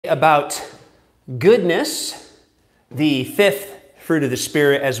About goodness, the fifth fruit of the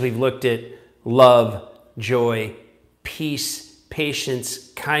Spirit, as we've looked at love, joy, peace,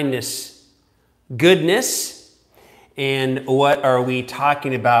 patience, kindness, goodness. And what are we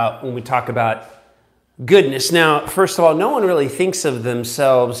talking about when we talk about goodness? Now, first of all, no one really thinks of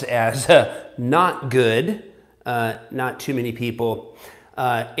themselves as not good, not too many people.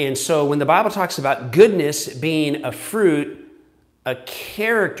 And so when the Bible talks about goodness being a fruit, a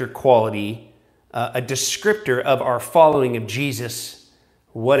character quality, a descriptor of our following of Jesus,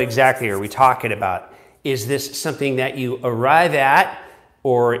 what exactly are we talking about? Is this something that you arrive at,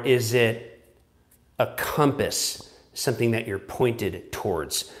 or is it a compass, something that you're pointed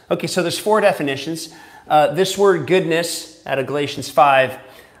towards? Okay, so there's four definitions. This word goodness out of Galatians 5,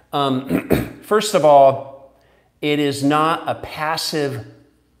 first of all, it is not a passive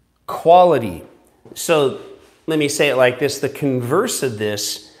quality. So let me say it like this. The converse of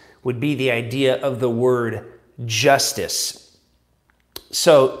this would be the idea of the word justice.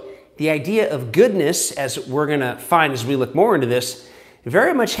 So the idea of goodness, as we're going to find as we look more into this,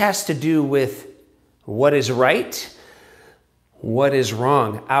 very much has to do with what is right, what is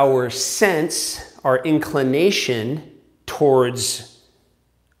wrong. Our sense, our inclination towards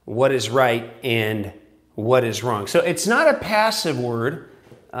what is right and what is wrong. So it's not a passive word.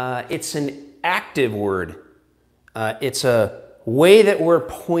 It's an active word. It's a way that we're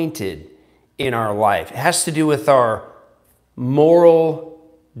pointed in our life. It has to do with our moral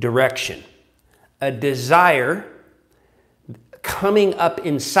direction, a desire coming up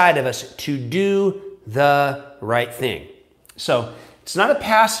inside of us to do the right thing. So it's not a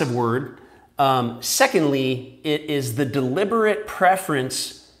passive word. Secondly, it is the deliberate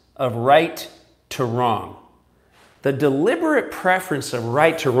preference of right to wrong. The deliberate preference of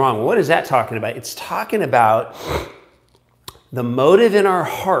right to wrong, what is that talking about? It's talking about the motive in our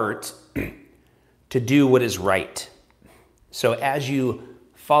heart to do what is right. So as you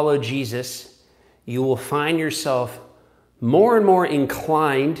follow Jesus, you will find yourself more and more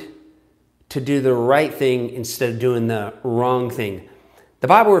inclined to do the right thing instead of doing the wrong thing. The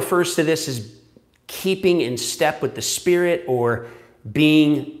Bible refers to this as keeping in step with the Spirit or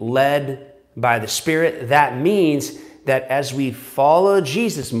being led by the Spirit. That means that as we follow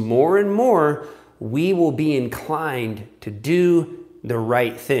Jesus more and more, we will be inclined to do the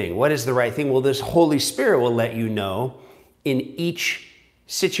right thing. What is the right thing? Well, this Holy Spirit will let you know in each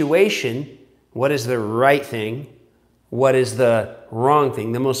situation what is the right thing, what is the wrong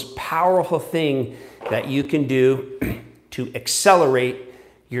thing. The most powerful thing that you can do to accelerate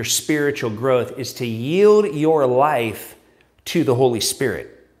your spiritual growth is to yield your life to the Holy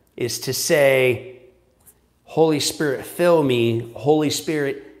Spirit, is to say, Holy Spirit, fill me. Holy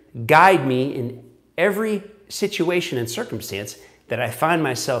Spirit, guide me in every situation and circumstance that I find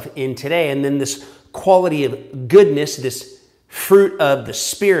myself in today. And then this quality of goodness, this fruit of the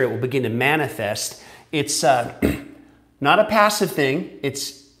Spirit will begin to manifest. It's not a passive thing.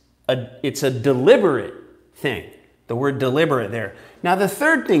 It's a deliberate thing. The word deliberate there. Now, the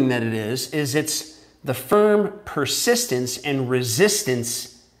third thing that it is it's the firm persistence and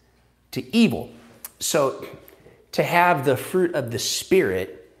resistance to evil. So to have the fruit of the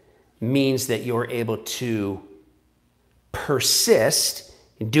Spirit means that you're able to persist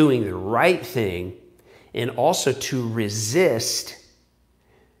in doing the right thing and also to resist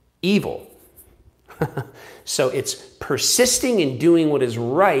evil. So it's persisting in doing what is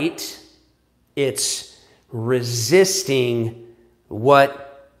right. It's resisting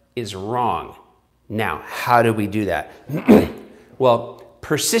what is wrong. Now, how do we do that? Well,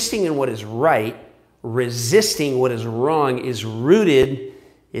 persisting in what is right, resisting what is wrong is rooted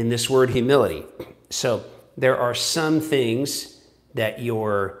in this word humility. So there are some things that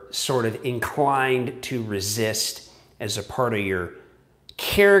you're sort of inclined to resist as a part of your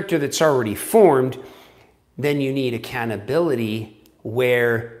character that's already formed. Then you need accountability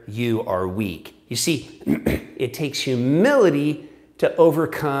where you are weak. You see, it takes humility to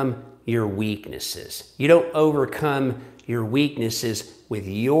overcome your weaknesses. You don't overcome your weaknesses with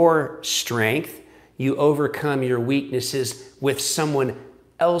your strength. You overcome your weaknesses with someone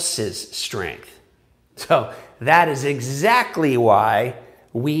else's strength. So that is exactly why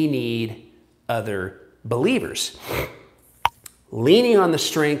we need other believers. Leaning on the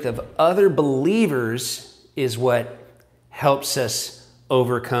strength of other believers is what helps us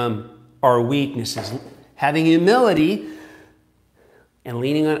overcome our weaknesses. Having humility and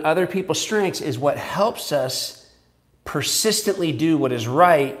leaning on other people's strengths is what helps us persistently do what is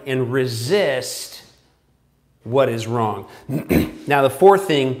right and resist what is wrong. Now, the fourth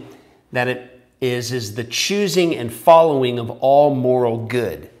thing that it is the choosing and following of all moral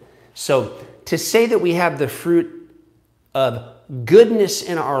good. So to say that we have the fruit of goodness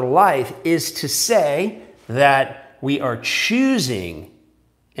in our life is to say that we are choosing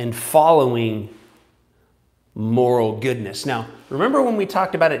and following moral goodness. Now, remember when we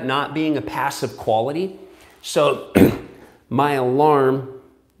talked about it not being a passive quality? So my alarm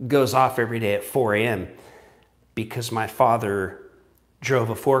goes off every day at 4 a.m. because my father drove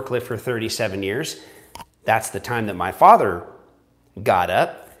a forklift for 37 years. That's the time that my father got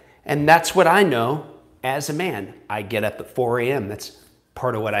up. And that's what I know as a man. I get up at 4 a.m. That's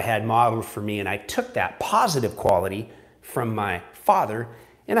part of what I had modeled for me. And I took that positive quality from my father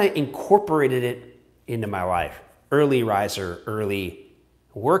and I incorporated it into my life. Early riser, early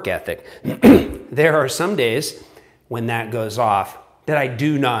work ethic. There are some days when that goes off that I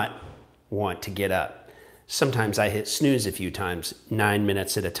do not want to get up. Sometimes I hit snooze a few times, 9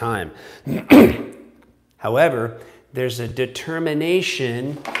 minutes at a time. However, there's a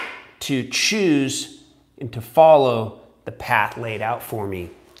determination to choose and to follow the path laid out for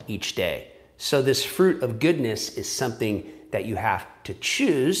me each day. So this fruit of goodness is something that you have to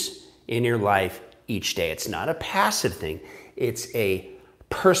choose in your life each day. It's not a passive thing. It's a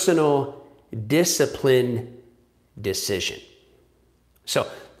personal, disciplined decision. So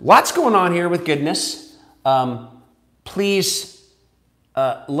lots going on here with goodness. Please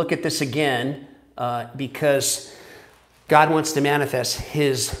look at this again because God wants to manifest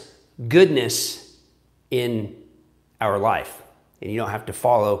His goodness in our life. And you don't have to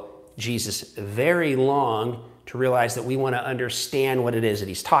follow Jesus very long to realize that we want to understand what it is that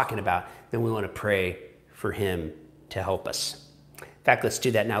He's talking about. Then we want to pray for Him to help us. In fact, let's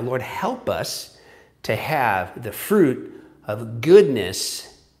do that now. Lord, help us to have the fruit of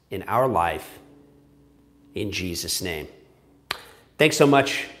goodness in our life. In Jesus' name. Thanks so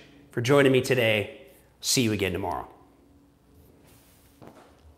much for joining me today. See you again tomorrow.